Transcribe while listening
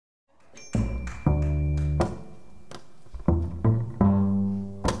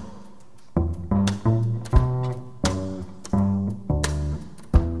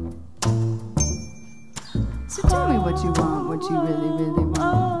what you really, really want.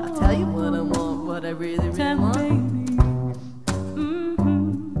 I'll tell you what I want, what I really, really want.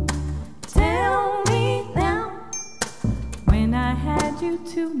 Tell me now. When I had you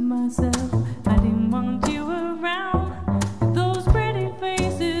to myself, I didn't want you around. Those pretty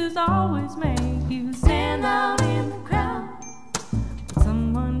faces always make you stand out in the crowd. But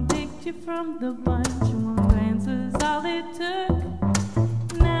someone picked you from the bunch. One glance was all it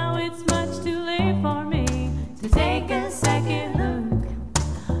took. Now it's much too late for me to take a second look.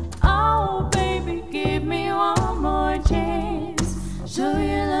 Oh, baby, give me one more chance. Show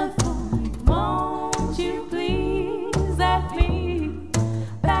your love for me. Won't you please let me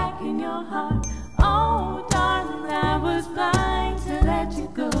back in your heart? Oh, darling, I was blind to let you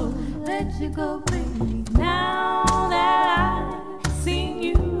go, baby. Now that I've seen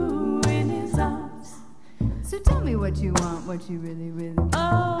you in his arms. So tell me what you want, what you really, really want.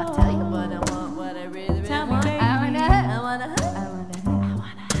 I'll tell you what I want, what I really, really Tell me, want. baby. I wanna hug, I wanna hug, I wanna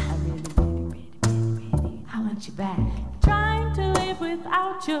hug, I really, really, really, really, really, I want you back. Trying to live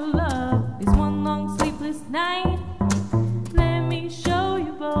without your love is one long sleepless night. Let me show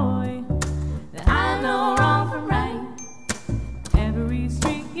you, boy, that I know wrong from right. Every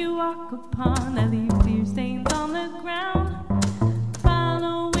street you walk upon, I leave clear stains on the ground.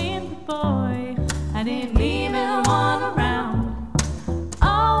 Following the boy, I didn't even want around.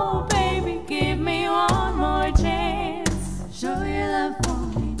 Oh, baby, give me one more chance. Show your love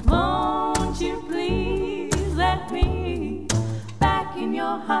for me. Won't you please let me back in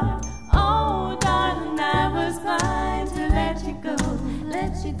your heart? Oh, darling, I was blind to let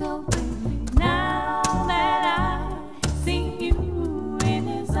you go, baby. Now that I've seen you in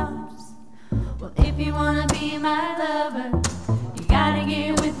his arms. Well, if you wanna be my lover, you gotta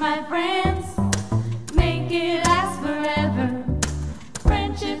get with my friends. Make it last forever.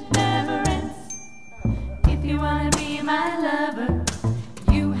 Friendship never ends. If you wanna be my lover,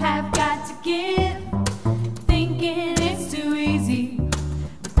 you have got to give. Thinking it's too easy,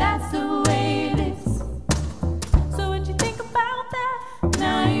 but that's the way it is. So what you think about that?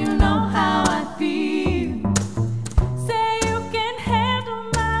 Now you know how I feel. Say you can handle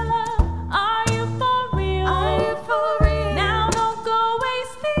my love. Are you for real? Are you for real? Now don't go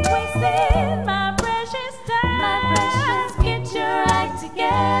wasting my precious time. My precious Get your act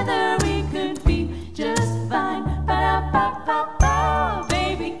together, we could be just fine. Ba-da-ba-ba-ba.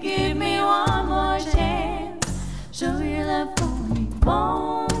 Baby, give me one more chance. Show your love for me.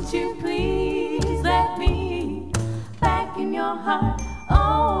 Won't you please let me back in your heart?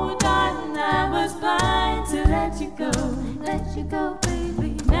 Oh, darling, I was blind to let you go,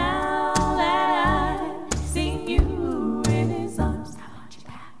 baby. Now that I've seen you in his arms, I want you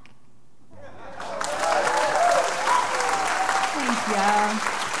back. Thanks, y'all.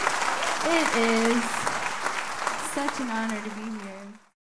 It is such an honor to be here.